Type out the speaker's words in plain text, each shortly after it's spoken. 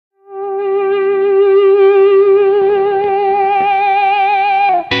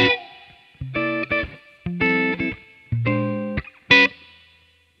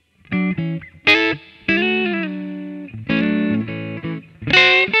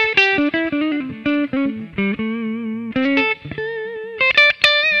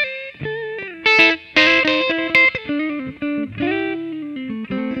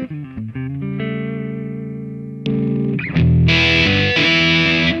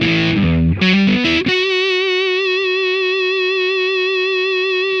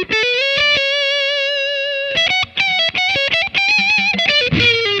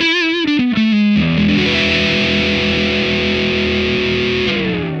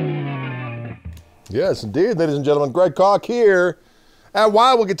Yes, indeed, ladies and gentlemen. Greg Koch here at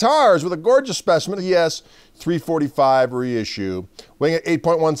Wildwood Guitars with a gorgeous specimen ES-345 reissue. Weighing at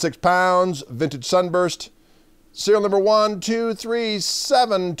 8.16 pounds, vintage sunburst. Serial number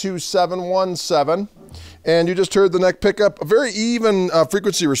 123772717. And you just heard the neck pickup. A very even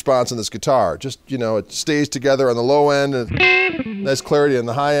frequency response in this guitar. Just, you know, it stays together on the low end and nice clarity on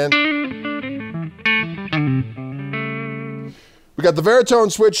the high end. We got the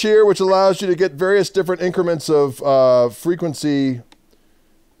Varitone switch here, which allows you to get various different increments of frequency.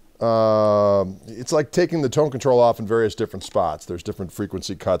 It's like taking the tone control off in various different spots. There's different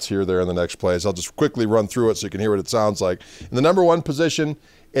frequency cuts here, there, in the next place. I'll just quickly run through it so you can hear what it sounds like. In the number 1 position,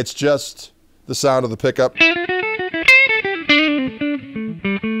 it's just the sound of the pickup.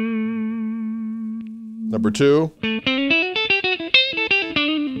 Number 2.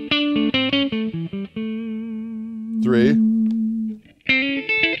 Three.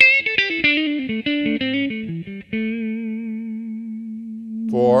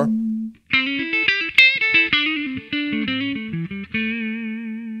 4.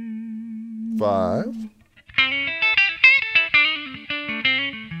 5.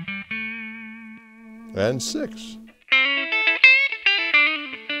 And 6.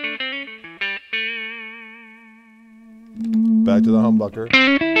 Back to the humbucker.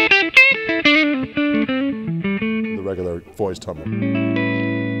 The regular voiced hummer.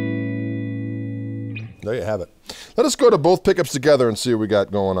 There you have it. Let us go to both pickups together and see what we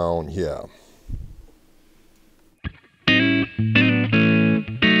got going on here.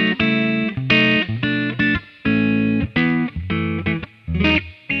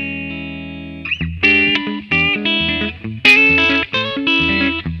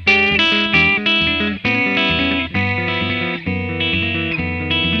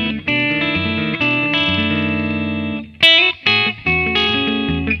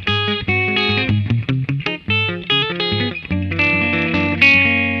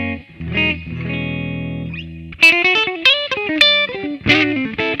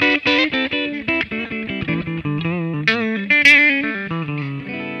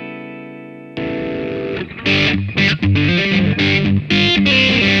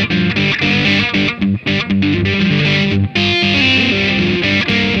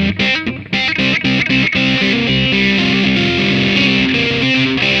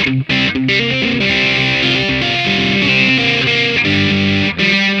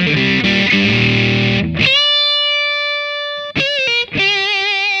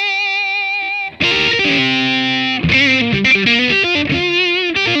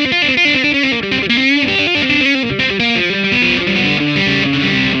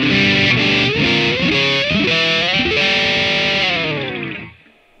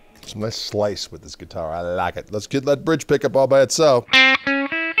 Some nice slice with this guitar. I like it. Let's get that bridge pickup all by itself.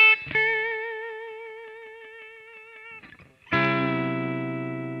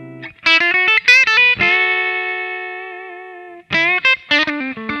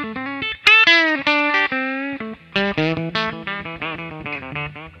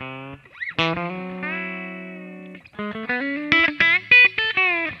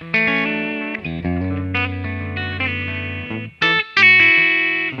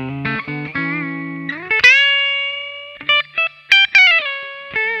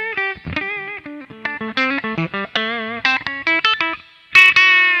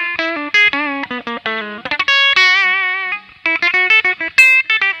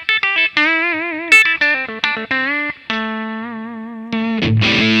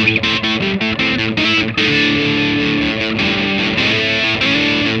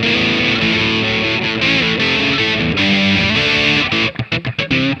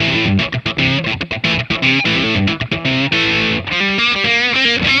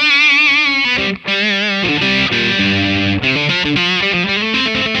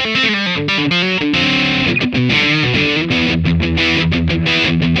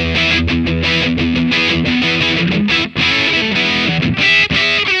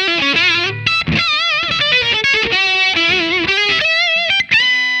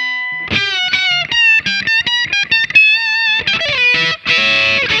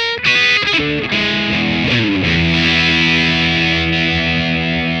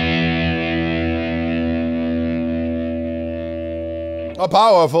 A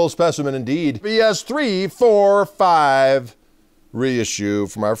powerful specimen indeed. ES-345 reissue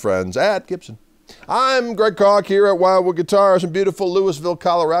from our friends at Gibson. I'm Greg Koch here at Wildwood Guitars in beautiful Louisville,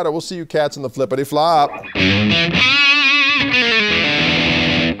 Colorado. We'll see you cats in the flippity flop.